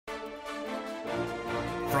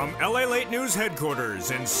From Lalate News headquarters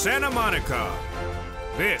in Santa Monica,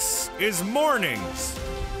 this is Mornings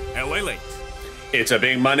Lalate. It's a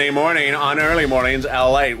big Monday morning on Early Mornings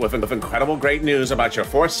Lalate with incredible great news about your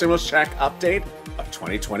fourth stimulus check update of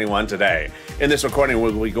 2021 today. In this recording,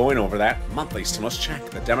 we'll be going over that monthly stimulus check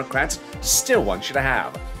the Democrats still want you to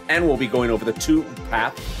have. And we'll be going over the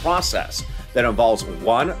two-path process that involves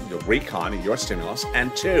one, the recon of your stimulus,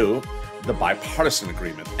 and two, the bipartisan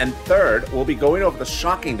agreement. And third, we'll be going over the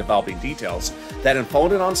shocking developing details that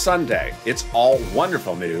unfolded on Sunday. It's all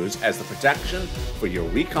wonderful news as the protection for your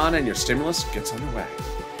recon and your stimulus gets underway.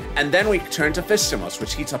 And then we turn to fifth stimulus,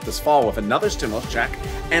 which heats up this fall with another stimulus check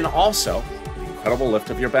and also the incredible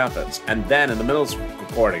lift of your benefits. And then in the middle of the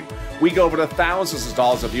recording, we go over the thousands of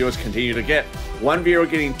dollars of viewers continue to get. One viewer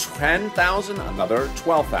getting $10,000, another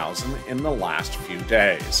 $12,000 in the last few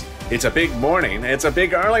days. It's a big morning. It's a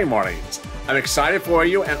big early mornings. I'm excited for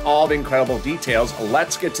you and all the incredible details.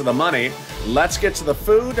 Let's get to the money. Let's get to the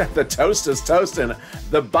food. The toast is toasting.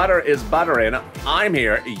 The butter is buttering. I'm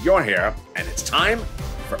here. You're here. And it's time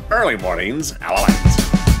for Early Mornings Lalate.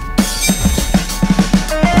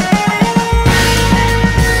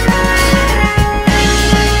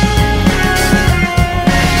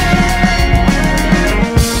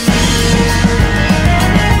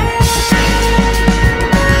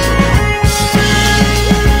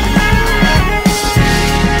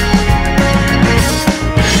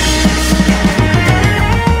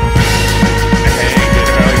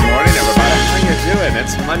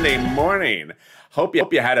 Monday morning. Hope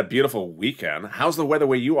you had a beautiful weekend. How's the weather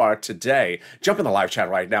where you are today? Jump in the live chat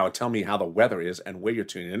right now and tell me how the weather is and where you're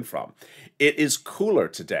tuning in from. It is cooler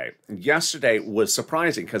today. Yesterday was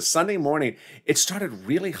surprising because Sunday morning it started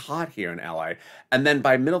really hot here in LA, and then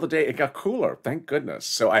by middle of the day it got cooler. Thank goodness.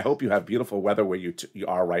 So I hope you have beautiful weather where you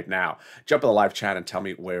are right now. Jump in the live chat and tell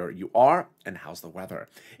me where you are and how's the weather.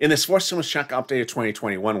 In this fourth stimulus check update of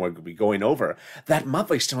 2021, we're going to be going over that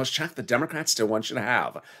monthly stimulus check the Democrats still want you to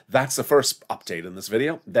have. That's the first update in this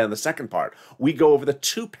video. Then the second part, we go over the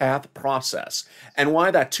two-path process and why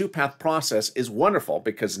that two-path process is wonderful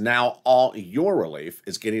because now all your relief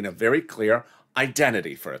is getting a very clear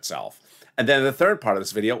identity for itself. And then in the third part of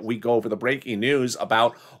this video, we go over the breaking news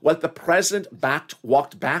about what the president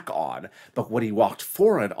walked back on, but what he walked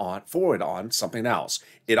forward on something else.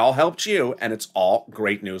 It all helped you, and it's all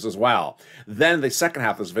great news as well. Then the second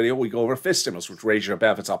half of this video, we go over fifth stimulus, which raises your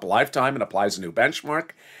benefits up a lifetime and applies a new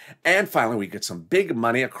benchmark. And finally, we get some big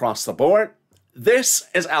money across the board. This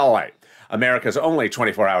is Lalate, America's only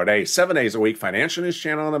 24-hour day, 7 days a week financial news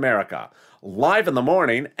channel in America, live in the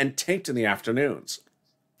morning and taped in the afternoons.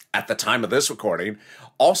 At the time of this recording,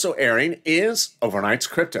 also airing is Overnight's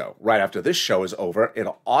Crypto. Right after this show is over,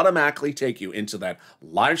 it'll automatically take you into that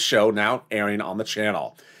live show now airing on the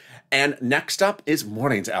channel. And next up is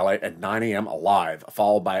Mornings Lalate at 9 a.m. live,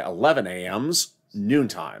 followed by 11 a.m.'s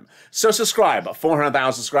noontime. So subscribe.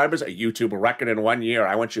 400,000 subscribers, a YouTube record in 1 year.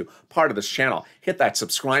 I want you part of this channel. Hit that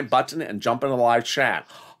subscribe button and jump into the live chat.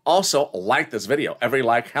 Also, like this video. Every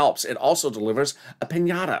like helps. It also delivers a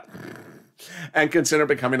piñata. And consider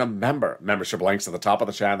becoming a member. Membership links at the top of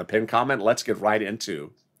the chat and the pinned comment. Let's get right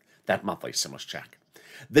into that monthly stimulus check.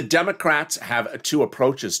 The Democrats have two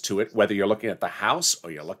approaches to it, whether you're looking at the House or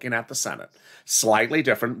you're looking at the Senate. Slightly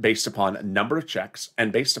different based upon number of checks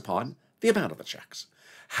and based upon the amount of the checks.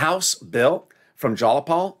 House bill from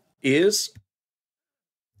Jalopal is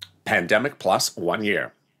pandemic plus 1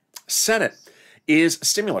 year. Senate is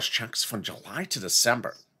stimulus checks from July to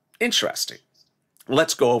December. Interesting.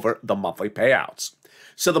 Let's go over the monthly payouts.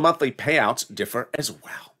 So the monthly payouts differ as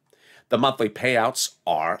well. The monthly payouts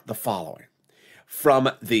are the following.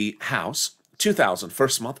 From the House, $2,000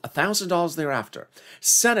 first month, $1,000 thereafter.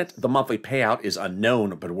 Senate, the monthly payout is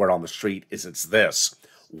unknown, but word on the street is it's this.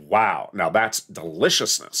 Wow, now that's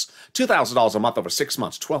deliciousness. $2,000 a month over 6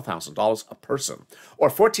 months, $12,000 a person. Or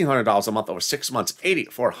 $1,400 a month over 6 months,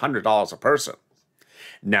 $8,400 a person.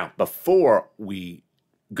 Now, before we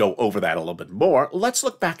go over that a little bit more, let's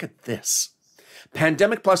look back at this.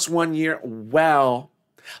 Pandemic plus 1 year, well,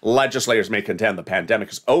 legislators may contend the pandemic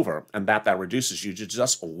is over and that reduces you to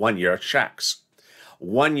just 1 year checks.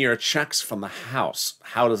 1 year checks from the House.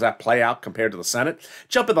 How does that play out compared to the Senate?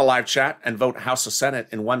 Jump in the live chat and vote House or Senate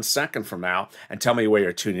in 1 second from now and tell me where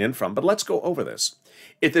you're tuning in from. But let's go over this.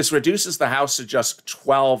 If this reduces the House to just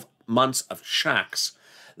 12 months of checks,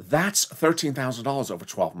 that's $13,000 over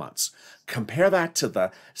 12 months. Compare that to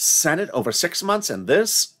the Senate over 6 months and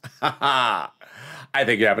this, I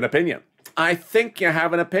think you have an opinion. I think you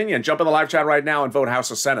have an opinion. Jump in the live chat right now and vote House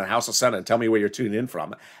or Senate, and tell me where you're tuning in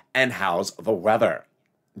from and how's the weather.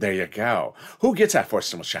 There you go. Who gets that fourth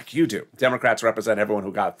stimulus check? You do. Democrats represent everyone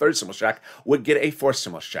who got a third stimulus check would get a fourth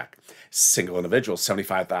stimulus check. Single individuals,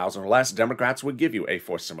 75,000 or less, Democrats would give you a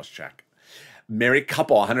fourth stimulus check. Married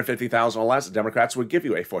couple, 150,000 or less, Democrats would give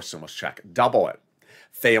you a fourth stimulus check. Double it.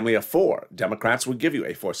 Family of four, Democrats would give you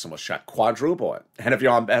a fourth stimulus check. Quadruple it. And if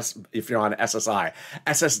you're on SSI,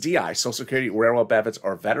 SSDI, Social Security, railroad benefits,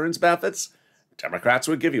 or veterans benefits, Democrats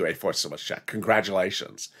would give you a fourth stimulus check.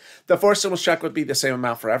 Congratulations. The fourth stimulus check would be the same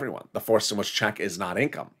amount for everyone. The fourth stimulus check is not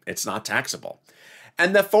income. It's not taxable.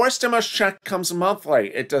 And the fourth stimulus check comes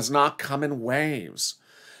monthly. It does not come in waves.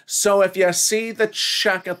 So if you see the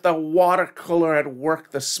check at the water cooler at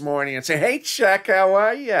work this morning and say, "Hey, check, how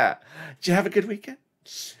are you? Did you have a good weekend?"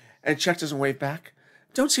 And check doesn't wave back,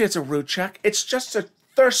 don't say it's a rude check. It's just a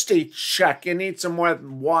thirsty check. You need some more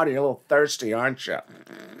water. You're a little thirsty, aren't you?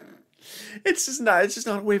 It's just not a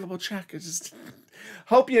waveable check. It's just,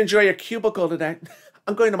 hope you enjoy your cubicle today.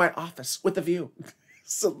 I'm going to my office with a view.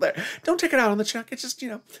 So there, don't take it out on the check. It's just,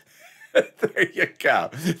 there you go.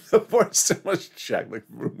 The fourth stimulus check, the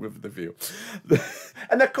room with the view.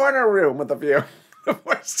 And the corner room with the view. The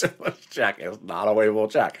fourth stimulus check is not a waivable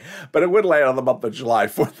check, but it would land on the month of July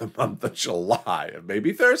for the month of July. It may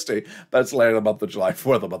be thirsty, but it's landing on the month of July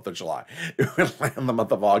for the month of July. It would land on the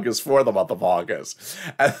month of August for the month of August.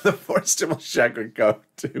 And the fourth stimulus check would go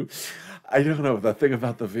to, I don't know, the thing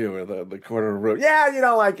about the view or the corner room. Yeah, you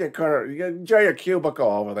don't like your corner. You enjoy your cubicle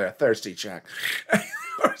over there. Thirsty check. The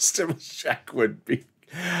fourth stimulus check would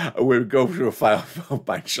go through a final vote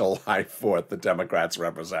by July 4th, the Democrats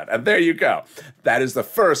represent. And there you go. That is the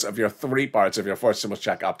first of your three parts of your fourth stimulus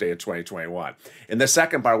check update in 2021. In the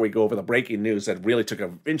second part, we go over the breaking news that really took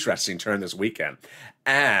an interesting turn this weekend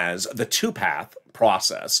as the two-path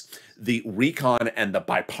process, the recon and the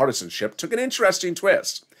bipartisanship, took an interesting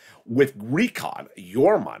twist. With recon,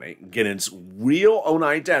 your money getting its real own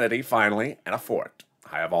identity finally and a fork.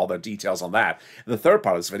 I have all the details on that. In the third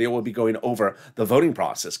part of this video, we'll be going over the voting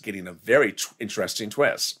process, getting a very interesting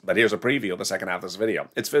twist. But here's a preview of the second half of this video.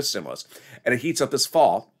 It's fifth stimulus, and it heats up this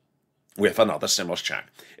fall with another stimulus check.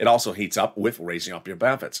 It also heats up with raising up your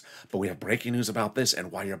benefits. But we have breaking news about this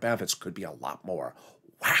and why your benefits could be a lot more.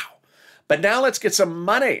 Wow. But now let's get some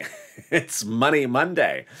money. It's Money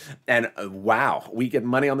Monday. And wow, we get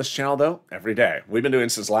money on this channel, though, every day. We've been doing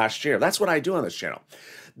it since last year. That's what I do on this channel.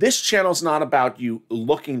 This channel is not about you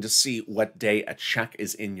looking to see what day a check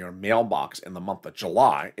is in your mailbox in the month of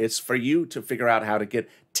July. It's for you to figure out how to get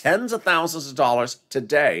tens of thousands of dollars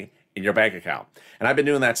today in your bank account. And I've been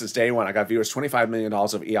doing that since day one. I got viewers $25 million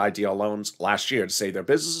of EIDL loans last year to save their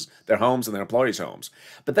businesses, their homes, and their employees' homes.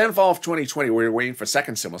 But then fall of 2020, we were waiting for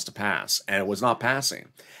second stimulus to pass, and it was not passing.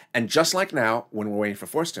 And just like now, when we're waiting for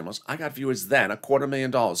fourth stimulus, I got viewers then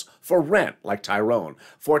 $250,000 for rent, like Tyrone,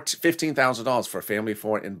 for $15,000 for a family of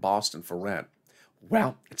four in Boston for rent.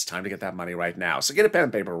 Well, it's time to get that money right now. So get a pen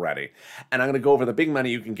and paper ready. And I'm going to go over the big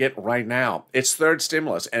money you can get right now. It's third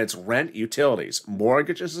stimulus, and it's rent, utilities,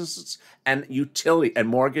 mortgage assistance, and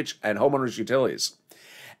mortgage and homeowners utilities.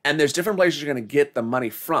 And there's different places you're going to get the money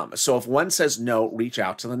from. So if one says no, reach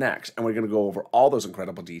out to the next. And we're going to go over all those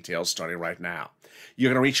incredible details starting right now. You're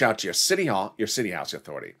going to reach out to your city hall, your city house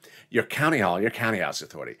authority, your county hall, your county house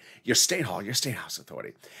authority, your state hall, your state house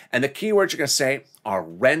authority. And the key words you're going to say are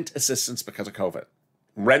rent assistance because of COVID.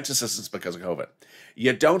 Rent assistance because of COVID.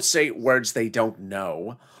 You don't say words they don't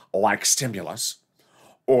know, like stimulus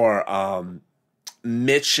or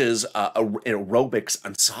Mitch's aerobics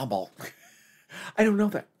ensemble. I don't know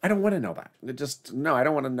that. I don't want to know that. I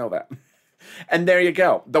don't want to know that. And there you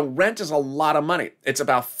go. The rent is a lot of money. It's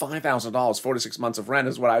about $5,000. 4 to 6 months of rent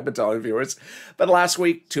is what I've been telling viewers. But last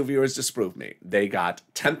week, 2 viewers disproved me. They got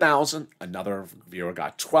 $10,000. Another viewer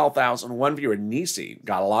got $12,000. One viewer, Nisi,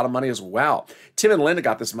 got a lot of money as well. Tim and Linda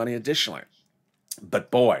got this money additionally. But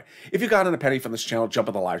boy, if you got in a penny from this channel, jump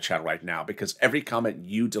in the live chat right now, because every comment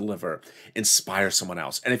you deliver inspires someone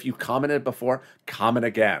else. And if you commented before, comment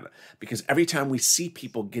again, because every time we see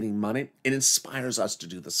people getting money, it inspires us to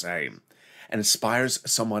do the same and inspires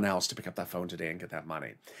someone else to pick up that phone today and get that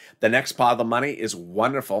money. The next part of the money is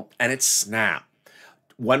wonderful, and it's Snap.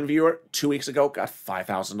 One viewer 2 weeks ago got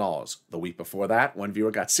 $5,000. The week before that, one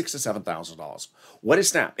viewer got $6,000 to $7,000. What is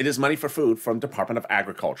SNAP? It is money for food from Department of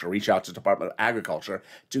Agriculture. Reach out to Department of Agriculture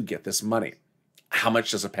to get this money. How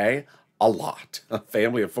much does it pay? A lot. A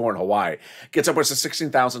family of four in Hawaii gets upwards of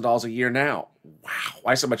 $16,000 a year now. Wow.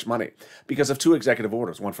 Why so much money? Because of 2 executive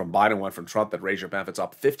orders, one from Biden, one from Trump, that raise your benefits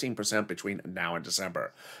up 15% between now and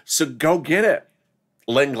December. So go get it.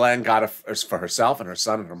 Lynn Glenn got it for herself and her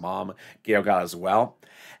son, and her mom, Gail, got it as well.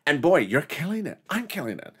 And boy, you're killing it. I'm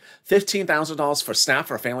killing it. $15,000 for SNAP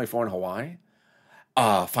for a family of four in Hawaii.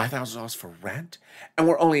 $5,000 for rent, and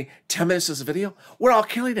we're only 10 minutes of this video. We're all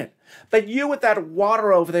killing it. But you with that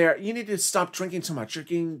water over there, you need to stop drinking so much.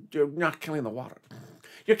 You're not killing the water.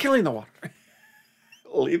 You're killing the water.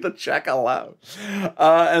 Leave the check alone.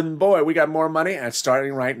 And boy, we got more money, and it's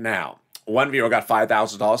starting right now. One viewer got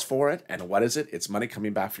 $5,000 for it, and what is it? It's money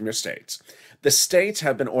coming back from your states. The states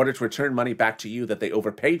have been ordered to return money back to you that they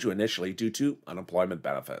overpaid you initially due to unemployment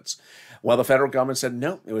benefits. Well, the federal government said,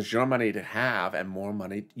 no, it was your money to have and more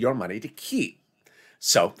money, your money to keep.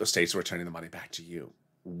 So the states are returning the money back to you.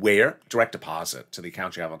 Where? Direct deposit to the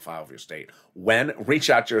account you have on file for your state. When?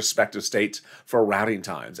 Reach out to your respective states for routing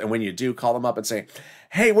times. And when you do, call them up and say,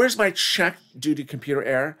 hey, where's my check due to computer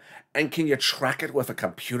error? And can you track it with a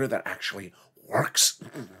computer that actually works?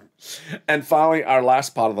 And finally, our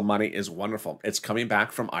last pot of the money is wonderful. It's coming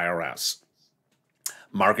back from IRS.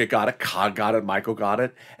 Margaret got it, Cod got it, Michael got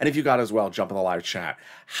it. And if you got it as well, jump in the live chat.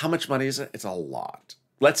 How much money is it? It's a lot.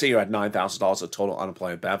 Let's say you had $9,000 of total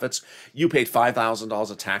unemployment benefits. You paid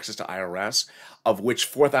 $5,000 of taxes to IRS, of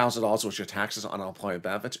which $4,000 was your taxes on unemployment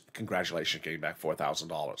benefits. Congratulations, getting back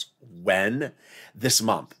 $4,000. When? This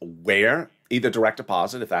month. Where? Either direct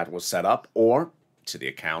deposit, if that was set up, or to the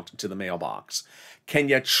account, to the mailbox. Can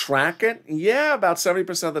you track it? Yeah, about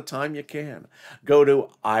 70% of the time you can. Go to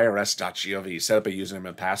irs.gov, set up a username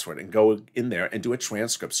and password, and go in there and do a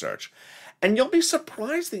transcript search. And you'll be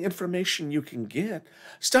surprised the information you can get.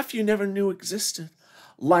 Stuff you never knew existed.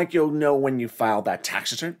 Like you'll know when you filed that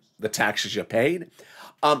tax return, the taxes you paid.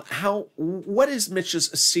 What is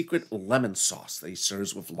Mitch's secret lemon sauce that he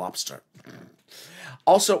serves with lobster?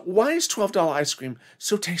 Also, why is $12 ice cream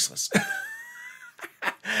so tasteless?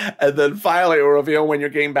 And then finally, we'll reveal when you're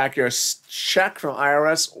getting back your check from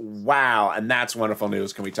IRS. Wow, and that's wonderful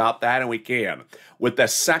news. Can we top that? And we can. With the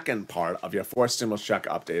second part of your fourth stimulus check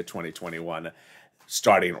update of 2021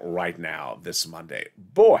 starting right now, this Monday.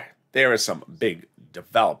 Boy, there are some big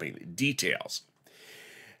developing details.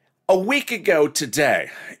 A week ago today,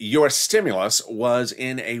 your stimulus was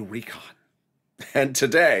in a recon. And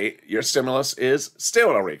today, your stimulus is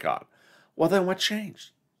still in a recon. Well, then what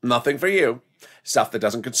changed? Nothing for you. Stuff that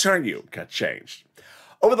doesn't concern you got changed.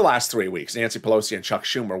 Over the last 3 weeks, Nancy Pelosi and Chuck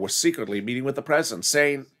Schumer were secretly meeting with the president,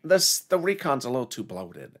 saying the recon's a little too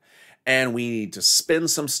bloated, and we need to spin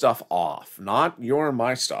some stuff off. Not your and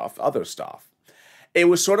my stuff, other stuff. It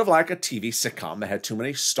was sort of like a TV sitcom that had too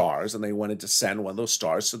many stars, and they wanted to send one of those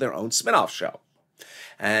stars to their own spin-off show.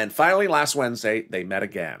 And finally, last Wednesday, they met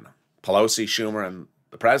again. Pelosi, Schumer, and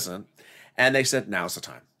the president, and they said, now's the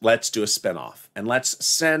time. Let's do a spinoff, and let's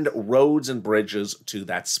send roads and bridges to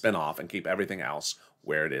that spinoff and keep everything else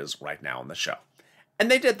where it is right now in the show. And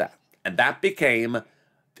they did that, and that became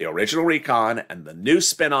the original recon and the new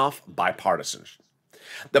spinoff, bipartisan.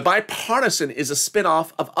 The bipartisan is a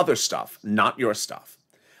spinoff of other stuff, not your stuff.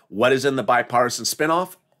 What is in the bipartisan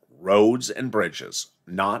spinoff? Roads and bridges,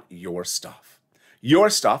 not your stuff. Your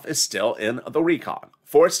stuff is still in the recon.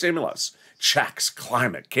 For stimulus, checks,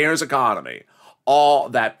 climate, cares economy, all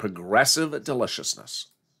that progressive deliciousness.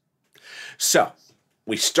 So,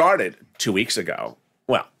 we started 2 weeks ago.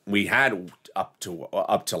 Well, we had up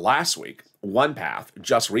to last week, one path,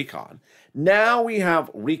 just recon. Now we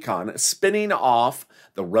have recon spinning off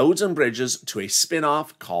the roads and bridges to a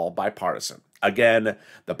spin-off called bipartisan. Again,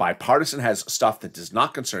 the bipartisan has stuff that does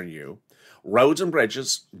not concern you. Roads and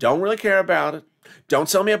bridges, don't really care about it. Don't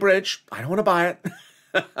sell me a bridge. I don't want to buy it.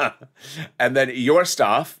 And then your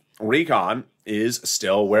stuff, recon, is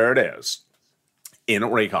still where it is. In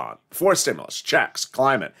recon. For stimulus, checks,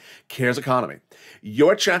 climate, cares economy.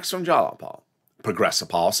 Your checks from John Paul, progressive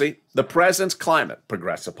policy. The president's climate,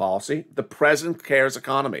 progressive policy. The president's cares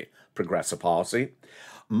economy, progressive policy.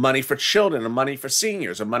 Money for children and money for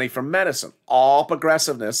seniors and money for medicine. All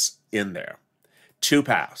progressiveness in there. 2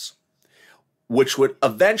 paths, which would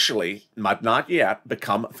eventually, but not yet,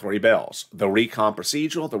 become 3 bills. The recon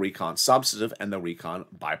procedural, the recon substantive, and the recon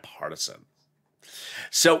bipartisan.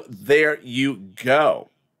 So there you go.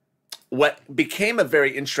 What became a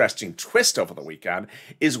very interesting twist over the weekend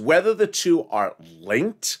is whether the two are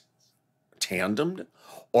linked, tandemed,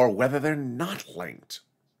 or whether they're not linked.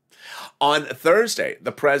 On Thursday,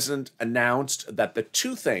 the president announced that the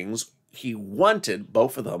two things, he wanted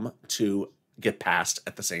both of them to get passed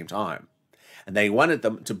at the same time. And they wanted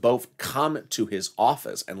them to both come to his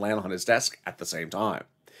office and land on his desk at the same time.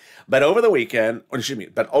 But over the weekend,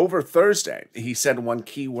 but over Thursday, he said one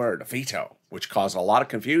key word, veto, which caused a lot of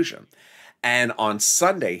confusion. And on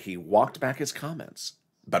Sunday, he walked back his comments,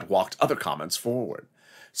 but walked other comments forward.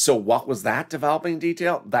 So what was that developing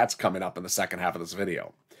detail? That's coming up in the second half of this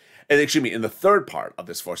video. excuse me, in the third part of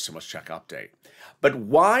this forced stimulus check update. But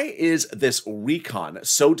why is this recon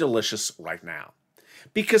so delicious right now?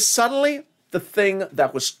 Because suddenly the thing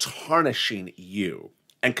that was tarnishing you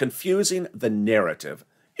and confusing the narrative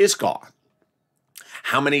is gone.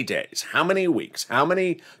 How many days, how many weeks, how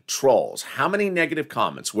many trolls, how many negative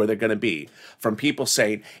comments were there going to be from people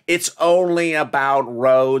saying, it's only about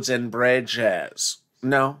roads and bridges?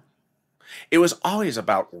 No. It was always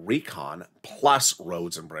about recon plus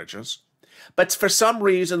roads and bridges. But for some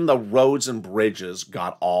reason, the roads and bridges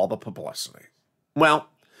got all the publicity. Well,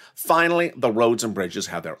 finally, the roads and bridges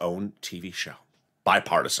have their own TV show,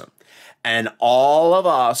 bipartisan. And all of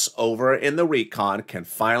us over in the recon can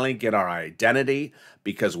finally get our identity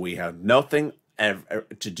because we have nothing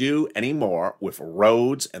to do anymore with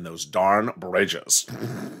roads and those darn bridges.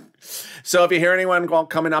 So if you hear anyone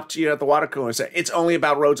coming up to you at the water cooler and say, it's only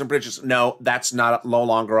about roads and bridges, no, that's no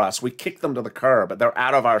longer us. We kicked them to the curb. They're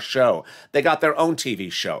out of our show. They got their own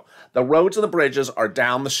TV show. The roads and the bridges are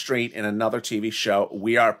down the street in another TV show.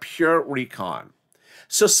 We are pure recon.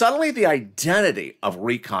 So suddenly the identity of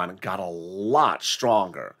recon got a lot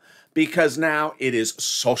stronger because now it is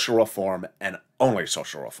social reform and only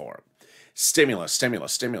social reform. Stimulus,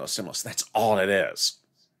 stimulus, stimulus, stimulus. That's all it is.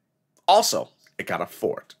 Also, it got a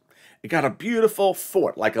fort. It got a beautiful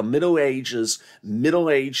fort, like a Middle Age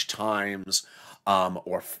times,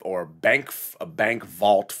 or a bank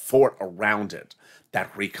vault fort around it.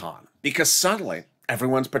 That recon, because suddenly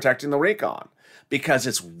everyone's protecting the recon, because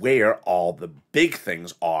it's where all the big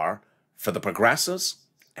things are for the progressives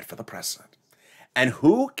and for the president. And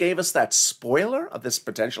who gave us that spoiler of this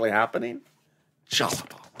potentially happening?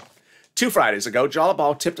 Jalapal. 2 Fridays ago,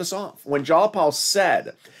 Jalapal tipped us off when Jalapal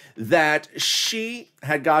said that she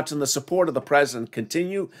had gotten the support of the president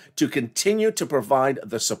continue to provide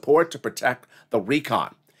the support to protect the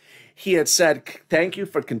recon. He had said, thank you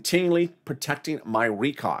for continually protecting my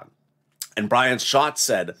recon. And Brian Schott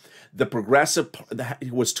said,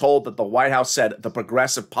 he was told that the White House said the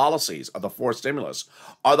progressive policies of the forced stimulus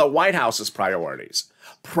are the White House's priorities.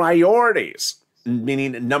 Priorities,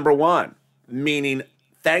 meaning number one, meaning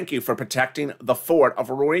thank you for protecting the fort of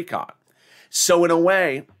recon. So in a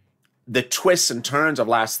way, the twists and turns of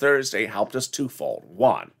last Thursday helped us twofold.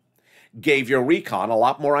 One, gave your recon a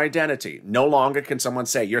lot more identity. No longer can someone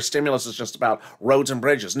say your stimulus is just about roads and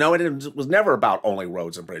bridges. No, it was never about only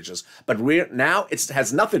roads and bridges. But now it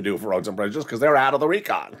has nothing to do with roads and bridges because they're out of the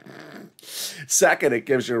recon. Second, it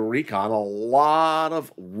gives your recon a lot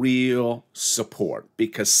of real support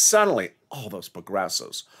because suddenly all those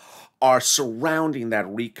progressives are surrounding that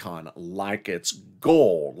recon like it's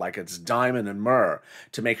gold, like it's diamond and myrrh,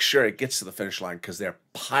 to make sure it gets to the finish line because they're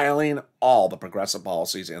piling all the progressive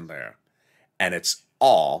policies in there. And it's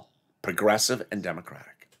all progressive and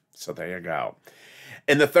democratic. So there you go.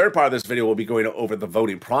 In the third part of this video, we'll be going over the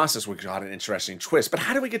voting process, which got an interesting twist. But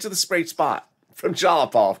how do we get to the straight spot? From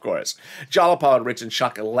Jalapal, of course. Jalapal had written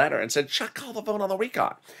Chuck a letter and said, Chuck, call the vote on the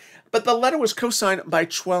recon. But the letter was co-signed by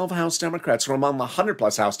 12 House Democrats from among the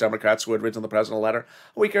 100-plus House Democrats who had written the president a letter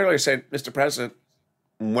a week earlier saying, Mr. President,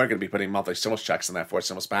 we're going to be putting monthly stimulus checks in that forced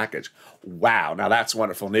stimulus package. Wow, now that's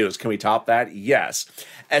wonderful news. Can we top that? Yes.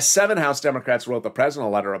 As 7 House Democrats wrote the president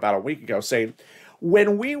a letter about a week ago saying,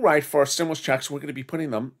 when we write for stimulus checks, we're going to be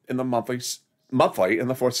putting them in the monthly in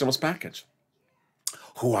the forced stimulus package.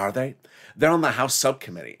 Who are they? They're on the House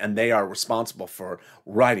subcommittee, and they are responsible for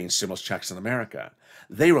writing stimulus checks in America.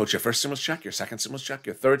 They wrote your first stimulus check, your second stimulus check,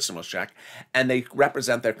 your third stimulus check, and they're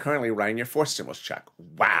currently writing your fourth stimulus check.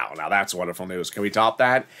 Wow, now that's wonderful news. Can we top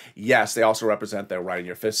that? Yes, they also represent they're writing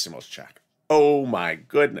your fifth stimulus check. Oh my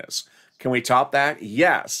goodness. Can we top that?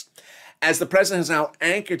 Yes. As the president is now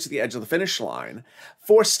anchored to the edge of the finish line,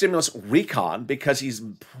 forced stimulus recon, because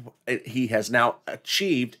he has now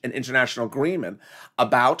achieved an international agreement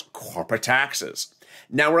about corporate taxes.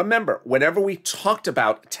 Now remember, whenever we talked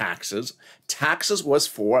about taxes, taxes was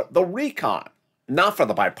for the recon, not for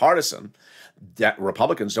the bipartisan. That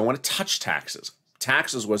Republicans don't want to touch taxes.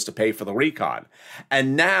 Taxes was to pay for the recon.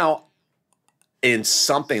 And now, in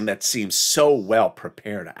something that seems so well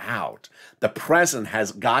prepared out, the president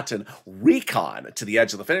has gotten recon to the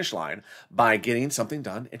edge of the finish line by getting something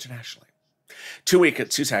done internationally. 2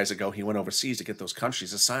 Saturdays ago, he went overseas to get those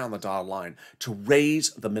countries to sign on the dotted line to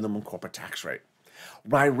raise the minimum corporate tax rate.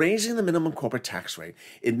 By raising the minimum corporate tax rate,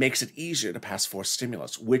 it makes it easier to pass forced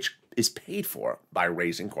stimulus, which is paid for by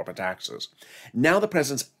raising corporate taxes. Now the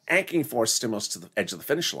president's anchoring forced stimulus to the edge of the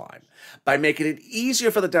finish line by making it easier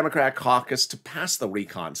for the Democratic caucus to pass the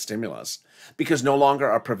recon stimulus, because no longer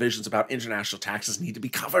are provisions about international taxes need to be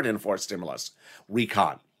covered in forced stimulus.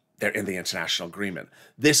 Recon. They're in the international agreement.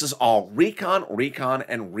 This is all recon,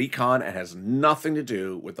 and has nothing to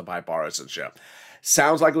do with the bipartisanship.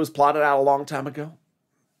 Sounds like it was plotted out a long time ago.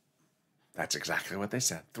 That's exactly what they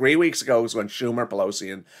said. 3 weeks ago was when Schumer,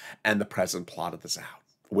 Pelosi, and the president plotted this out.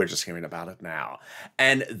 We're just hearing about it now.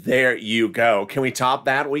 And there you go. Can we top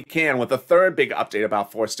that? We can, with a third big update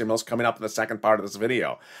about forced stimulus coming up in the second part of this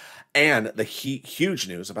video. And the huge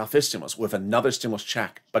news about fifth stimulus with another stimulus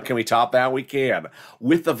check. But can we top that? We can.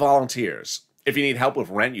 With the volunteers. If you need help with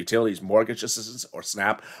rent, utilities, mortgage assistance, or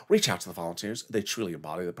SNAP, reach out to the volunteers. They truly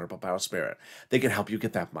embody the Purple Power spirit. They can help you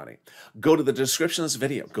get that money. Go to the description of this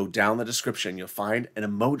video. Go down the description. You'll find an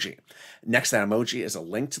emoji. Next to that emoji is a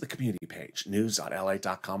link to the community page,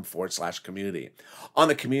 news.lalate.com/community. On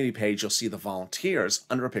the community page, you'll see the volunteers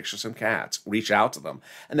under a picture of some cats. Reach out to them,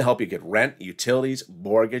 and they'll help you get rent, utilities,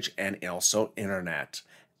 mortgage, and also internet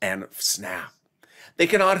and SNAP. They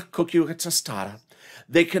cannot cook you a tostada.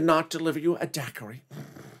 They cannot deliver you a daiquiri.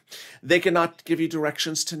 They cannot give you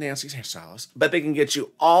directions to Nancy's hairstylist, but they can get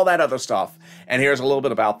you all that other stuff. And here's a little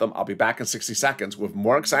bit about them. I'll be back in 60 seconds with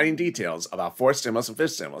more exciting details about fourth stimulus and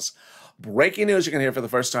fifth stimulus. Breaking news you can hear for the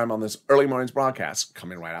first time on this early morning's broadcast,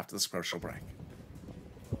 coming right after this commercial break.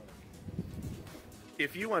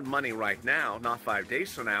 If you want money right now, not 5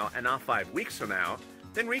 days from now, and not 5 weeks from now,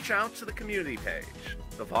 then reach out to the community page.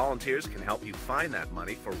 The volunteers can help you find that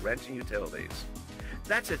money for rent and utilities.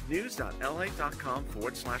 That's at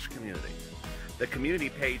news.lalate.com/community. The community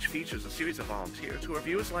page features a series of volunteers who are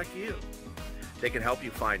viewers like you. They can help you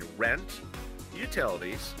find rent,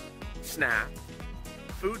 utilities, SNAP,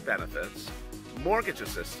 food benefits, mortgage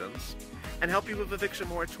assistance, and help you with eviction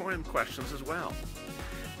moratorium questions as well.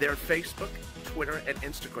 They're Facebook, Twitter, and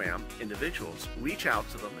Instagram individuals. Reach out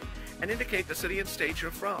to them and indicate the city and state you're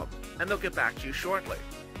from, and they'll get back to you shortly.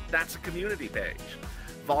 That's a community page.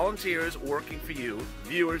 Volunteers working for you,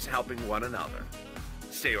 viewers helping one another.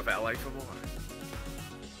 Stay with LA for more.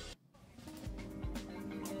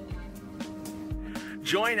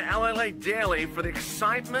 Join LA Daily for the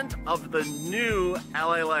excitement of the new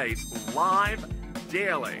LA Live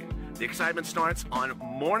Daily. The excitement starts on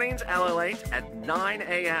mornings LA at 9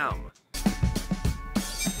 a.m.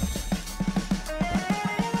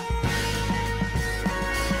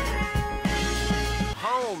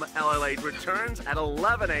 Home LA returns at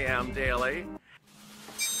 11 a.m. daily.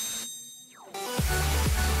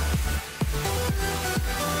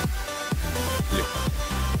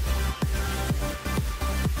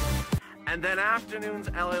 And then afternoons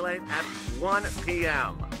LA at 1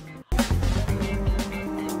 p.m.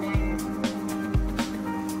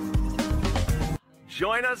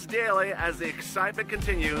 Join us daily as the excitement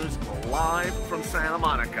continues live from Santa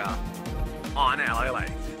Monica on LA.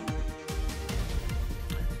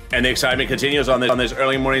 And the excitement continues on this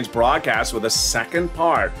early morning's broadcast with the second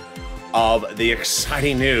part of the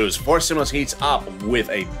exciting news. Fourth stimulus heats up with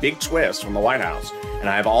a big twist from the White House. And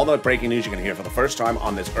I have all the breaking news you can hear for the first time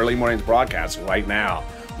on this early morning's broadcast right now.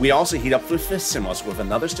 We also heat up with fifth stimulus with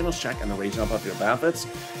another stimulus check and the raising up of your benefits.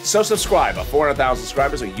 So subscribe. 400,000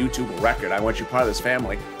 subscribers, a YouTube record. I want you part of this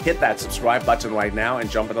family. Hit that subscribe button right now and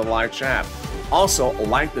jump into the live chat. Also,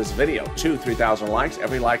 like this video. 2,000-3,000 likes.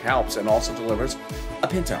 Every like helps and also delivers a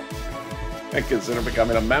Pinto. And consider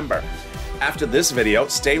becoming a member. After this video,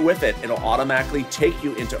 stay with it. It'll automatically take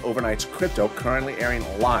you into Overnight's Crypto, currently airing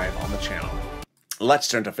live on the channel. Let's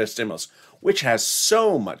turn to fifth stimulus, which has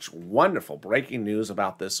so much wonderful breaking news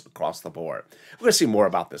about this across the board. We're going to see more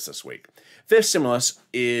about this week. Fifth stimulus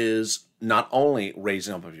is not only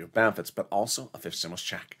raising up of your benefits, but also a fifth stimulus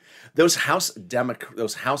check. Those House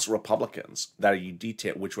Republicans that I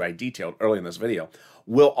detailed earlier in this video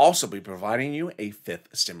will also be providing you a fifth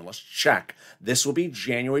stimulus check. This will be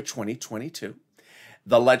January 2022.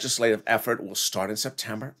 The legislative effort will start in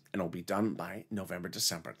September and will be done by November,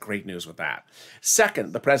 December. Great news with that.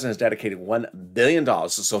 Second, the president has dedicated $1 billion to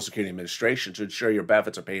Social Security Administration to ensure your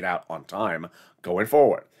benefits are paid out on time going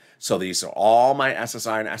forward. So these are all my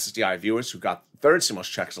SSI and SSDI viewers who got third stimulus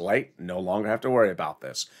checks late, no longer have to worry about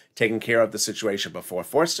this. Taking care of the situation before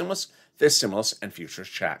fourth stimulus, fifth stimulus, and future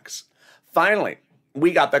checks. Finally,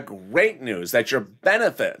 we got the great news that your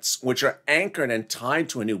benefits, which are anchored and tied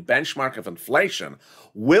to a new benchmark of inflation,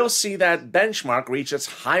 will see that benchmark reach its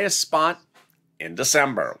highest spot in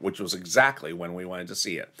December, which was exactly when we wanted to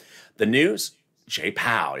see it. The news, Jay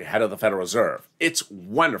Powell, head of the Federal Reserve. It's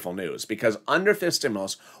wonderful news because under fifth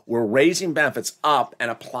stimulus, we're raising benefits up and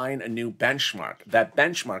applying a new benchmark. That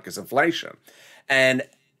benchmark is inflation. And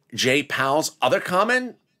Jay Powell's other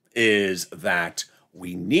comment is that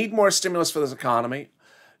we need more stimulus for this economy,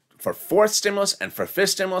 for fourth stimulus and for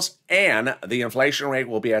fifth stimulus, and the inflation rate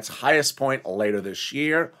will be at its highest point later this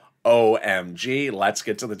year OMG, let's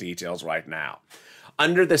get to the details right now.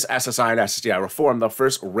 Under this SSI and SSDI reform, they'll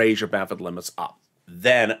first raise your benefit limits up.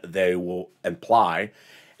 Then they will apply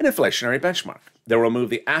an inflationary benchmark. They'll remove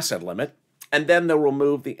the asset limit, and then they'll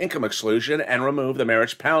remove the income exclusion and remove the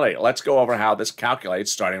marriage penalty. Let's go over how this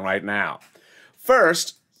calculates starting right now.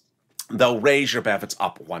 First, they'll raise your benefits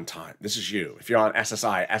up one time. This is you. If you're on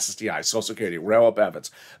SSI, SSDI, Social Security, railroad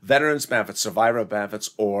benefits, veterans benefits, survivor benefits,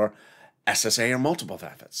 or SSA or multiple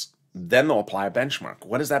benefits. Then they'll apply a benchmark.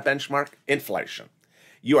 What is that benchmark? Inflation.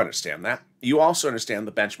 You understand that. You also understand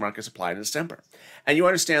the benchmark is applied in December. And you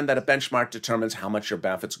understand that a benchmark determines how much your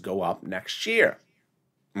benefits go up next year.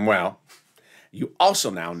 Well, you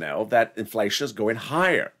also now know that inflation is going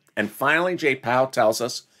higher. And finally, Jay Powell tells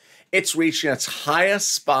us it's reaching its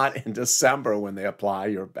highest spot in December when they apply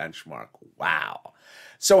your benchmark. Wow.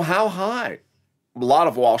 So how high? A lot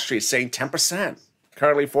of Wall Street saying 10%.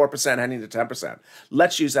 Currently 4% heading to 10%.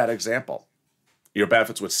 Let's use that example. Your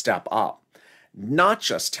benefits would step up. Not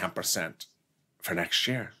just 10% for next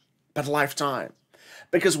year, but lifetime.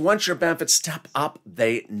 Because once your benefits step up,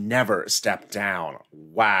 they never step down.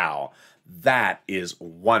 Wow, that is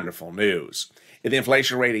wonderful news. If the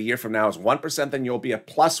inflation rate a year from now is 1%, then you'll be at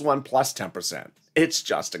 +1 plus 10%. It's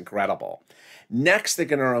just incredible. Next, they're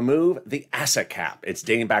going to remove the asset cap. It's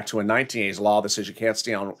dating back to a 1980s law that says you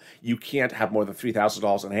can't have more than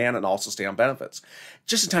 $3,000 in hand and also stay on benefits.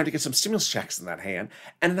 Just in time to get some stimulus checks in that hand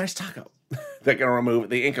and a nice taco. They're going to remove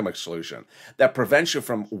the income exclusion that prevents you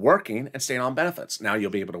from working and staying on benefits. Now you'll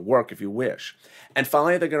be able to work if you wish. And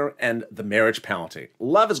finally, they're going to end the marriage penalty.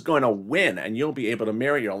 Love is going to win, and you'll be able to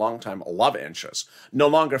marry your longtime love interest, no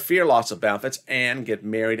longer fear loss of benefits, and get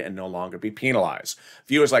married and no longer be penalized.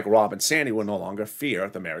 Viewers like Rob and Sandy will no longer fear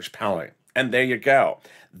the marriage penalty. And there you go.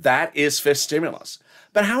 That is fifth stimulus.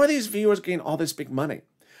 But how are these viewers getting all this big money?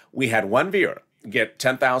 We had one viewer get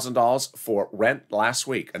 $10,000 for rent last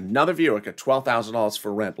week. Another viewer get $12,000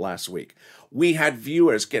 for rent last week. We had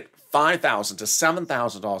viewers get $5,000 to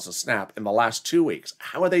 $7,000 a snap in the last 2 weeks.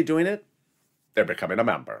 How are they doing it? They're becoming a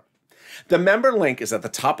member. The member link is at the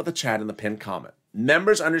top of the chat in the pinned comment.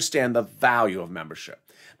 Members understand the value of membership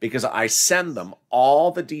because I send them all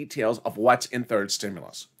the details of what's in third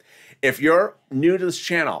stimulus. If you're new to this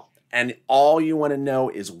channel, and all you want to know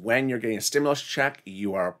is when you're getting a stimulus check,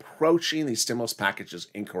 you are approaching these stimulus packages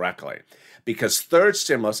incorrectly. Because third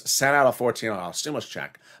stimulus sent out a $1,400 stimulus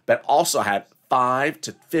check, but also had $5,000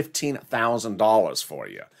 to $15,000 for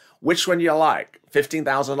you. Which one do you like?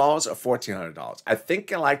 $15,000 or $1,400? I think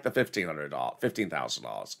you like the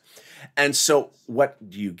 $15,000. And so what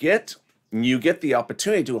do you get? You get the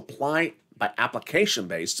opportunity to apply by application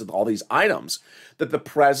based to all these items that the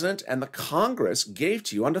president and the Congress gave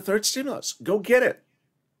to you under third stimulus. Go get it.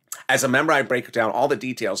 As a member, I break down all the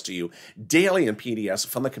details to you daily in PDFs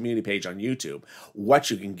from the community page on YouTube, what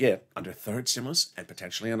you can get under third stimulus and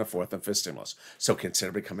potentially under fourth and fifth stimulus. So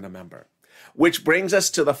consider becoming a member. Which brings us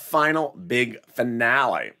to the final big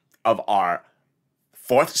finale of our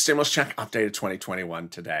fourth stimulus check updated 2021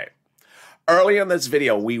 today. Earlier in this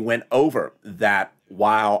video, we went over that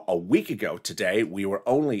while a week ago today, we were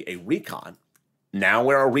only a recon, now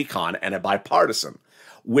we're a recon and a bipartisan,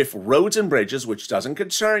 with roads and bridges, which doesn't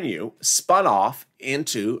concern you, spun off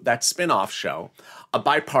into that spin-off show, a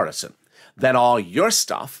bipartisan. Then all your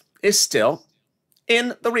stuff is still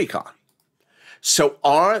in the recon. So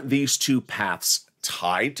are these two paths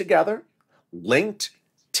tied together, linked,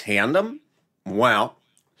 tandem? Well,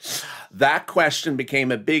 that question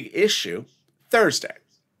became a big issue Thursday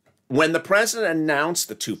when the president announced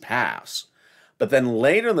the two paths, but then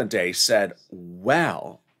later in the day said,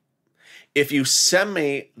 well, if you send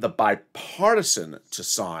me the bipartisan to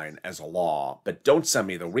sign as a law, but don't send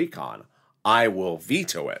me the recon, I will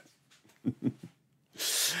veto it.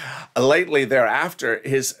 Lately thereafter,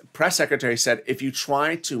 his press secretary said, if you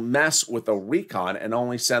try to mess with the recon and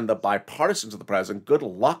only send the bipartisan to the president, good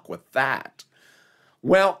luck with that.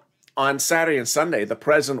 Well, on Saturday and Sunday, the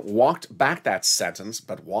president walked back that sentence,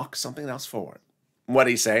 but walked something else forward. What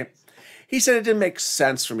did he say? He said it didn't make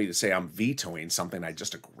sense for me to say I'm vetoing something I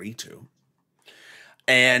just agreed to.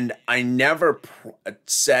 And I never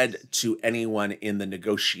said to anyone in the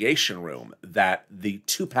negotiation room that the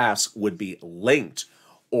two paths would be linked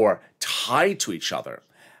or tied to each other,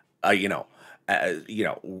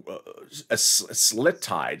 slit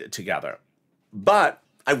tied together. But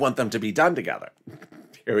I want them to be done together.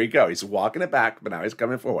 Here we go. He's walking it back, but now he's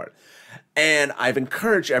coming forward. And I've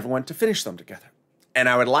encouraged everyone to finish them together. And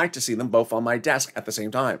I would like to see them both on my desk at the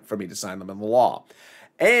same time for me to sign them in the law.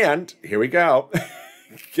 And here we go.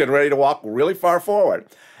 Get ready to walk really far forward.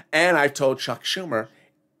 And I've told Chuck Schumer,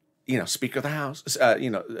 Speaker of the House,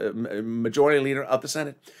 Majority Leader of the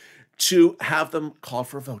Senate, to have them call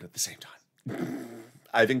for a vote at the same time.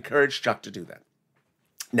 I've encouraged Chuck to do that.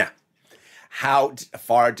 Now, how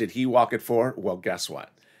far did he walk it forward? Well, guess what?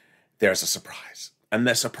 There's a surprise. And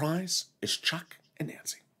the surprise is Chuck and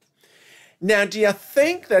Nancy. Now, do you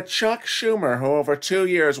think that Chuck Schumer, who over 2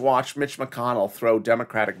 years watched Mitch McConnell throw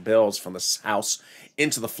Democratic bills from the House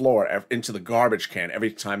into the floor, into the garbage can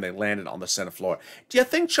every time they landed on the Senate floor, do you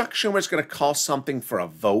think Chuck Schumer is going to call something for a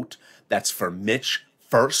vote that's for Mitch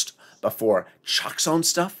first before Chuck's own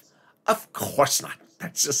stuff? Of course not.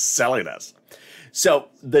 That's just silliness. So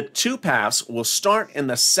the two paths will start in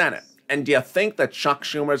the Senate. And do you think that Chuck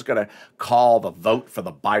Schumer is going to call the vote for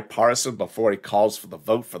the bipartisan before he calls for the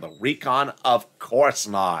vote for the recon? Of course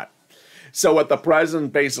not. So what the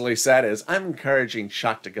president basically said is, I'm encouraging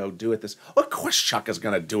Chuck to go do it this. Well, of course Chuck is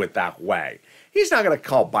going to do it that way. He's not going to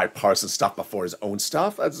call bipartisan stuff before his own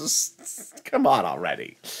stuff. That's just, come on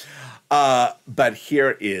already. But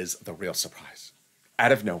here is the real surprise.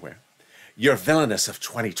 Out of nowhere, your villainous of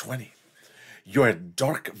 2020, your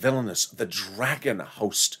dark villainous, the dragon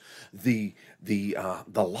host, the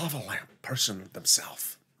lava lamp person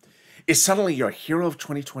themselves, is suddenly your hero of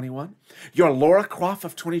 2021, your Laura Croft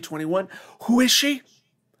of 2021. Who is she?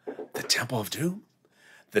 The Temple of Doom.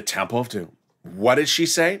 The Temple of Doom. What did she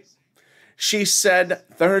say? She said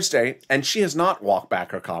Thursday, and she has not walked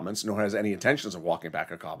back her comments, nor has any intentions of walking back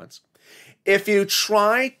her comments. If you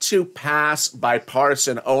try to pass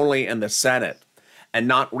bipartisan only in the Senate and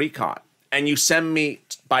not recon, and you send me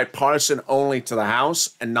bipartisan only to the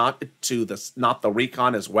House and not the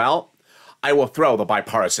recon as well, I will throw the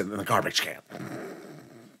bipartisan in the garbage can.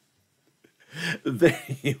 There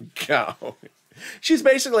you go. She's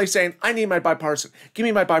basically saying, I need my bipartisan. Give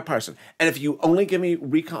me my bipartisan. And if you only give me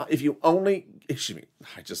recon, excuse me,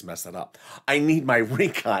 I just messed that up. I need my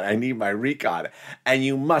recon. I need my recon. And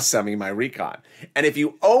you must send me my recon. And if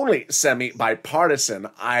you only send me bipartisan,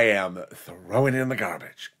 I am throwing it in the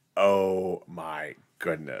garbage. Oh my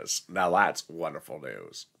goodness. Now that's wonderful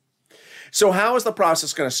news. So how is the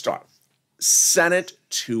process going to start? Senate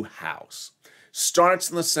to House. Starts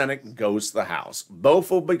in the Senate, goes to the House. Both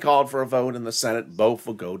will be called for a vote in the Senate. Both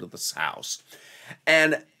will go to the House.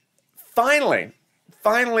 And finally,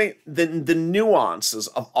 the nuances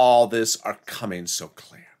of all this are coming so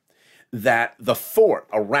clear. That the fort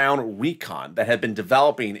around recon that had been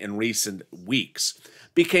developing in recent weeks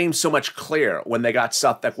became so much clearer when they got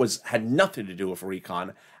stuff that had nothing to do with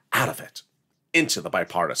recon out of it, into the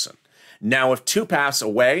bipartisan. Now, if two pass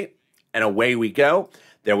away, and away we go,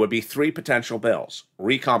 there would be three potential bills: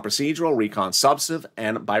 recon procedural, recon substantive,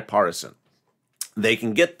 and bipartisan. They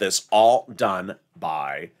can get this all done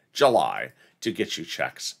by July to get you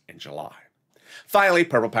checks in July. Finally,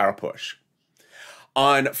 Purple Power Push.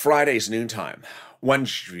 On Friday's noontime, one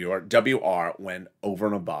viewer, WR, went over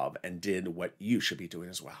and above and did what you should be doing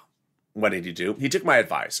as well. What did he do? He took my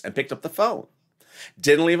advice and picked up the phone.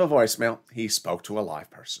 Didn't leave a voicemail. He spoke to a live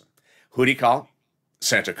person. Who'd he call?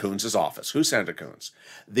 Senator Coons' office. Who's Senator Coons?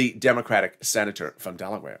 The Democratic senator from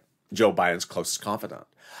Delaware, Joe Biden's closest confidant.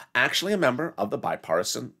 Actually a member of the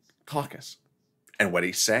bipartisan caucus. And what did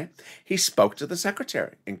he say? He spoke to the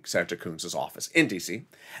secretary in Senator Coons' office in D.C.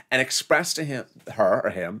 and expressed to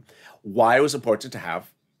him why it was important to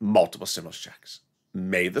have multiple stimulus checks.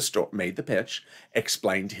 Made the pitch,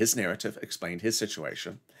 explained his narrative, explained his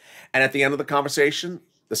situation. And at the end of the conversation,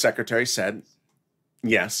 the secretary said,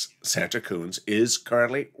 yes, Senator Coons is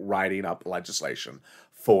currently writing up legislation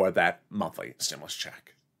for that monthly stimulus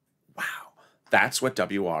check. Wow. That's what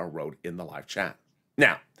WR wrote in the live chat.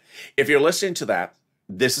 Now, if you're listening to that,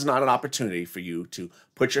 this is not an opportunity for you to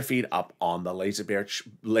put your feet up on the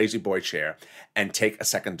lazy boy chair and take a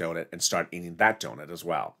second donut and start eating that donut as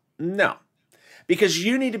well. No, because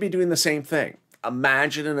you need to be doing the same thing.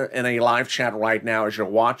 Imagine in a live chat right now as you're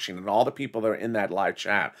watching, and all the people that are in that live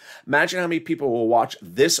chat, imagine how many people will watch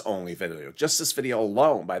this only video, just this video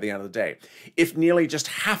alone by the end of the day. If nearly just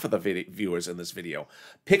half of the viewers in this video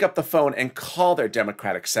pick up the phone and call their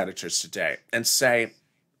Democratic senators today and say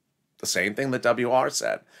the same thing that WR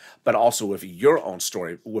said, but also with your own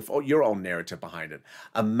story, with your own narrative behind it,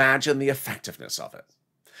 imagine the effectiveness of it.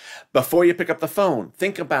 Before you pick up the phone,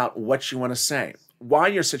 think about what you want to say. why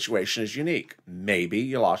your situation is unique. Maybe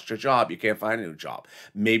you lost your job. You can't find a new job.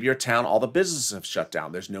 Maybe your town, all the businesses have shut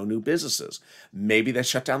down. There's no new businesses. Maybe they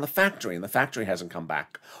shut down the factory and the factory hasn't come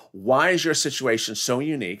back. Why is your situation so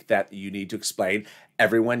unique that you need to explain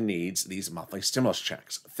everyone needs these monthly stimulus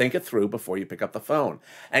checks? Think it through before you pick up the phone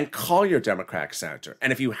and call your Democratic senator.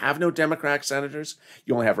 And if you have no Democratic senators,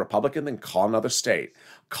 you only have Republican, then call another state.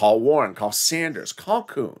 Call Warren, call Sanders, call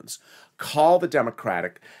Coons, call the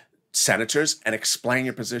Democratic senators and explain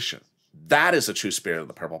your position. That is the true spirit of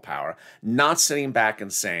the Purple Power, not sitting back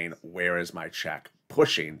and saying, where is my check?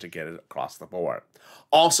 Pushing to get it across the board.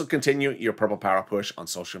 Also continue your Purple Power push on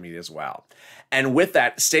social media as well. And with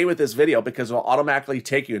that, stay with this video because it will automatically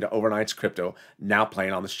take you into Overnight's Crypto, now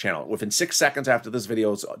playing on this channel. Within 6 seconds after this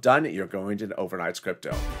video is done, you're going to Overnight's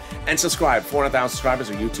Crypto. And subscribe. 400,000 subscribers,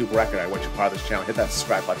 a YouTube record. I want you part of this channel. Hit that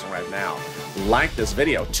subscribe button right now. Like this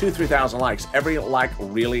video. 2,000-3,000 likes. Every like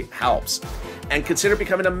really helps. And consider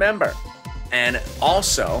becoming a member. And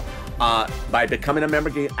also, by becoming a member,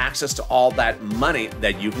 get access to all that money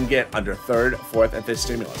that you can get under 3rd, 4th, and 5th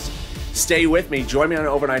stimulus. Stay with me. Join me on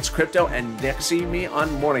Overnight's Crypto, and next see me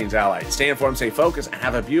on Mornings Lalate. Stay informed, stay focused, and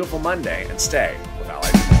have a beautiful Monday, and stay with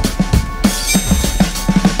Lalate.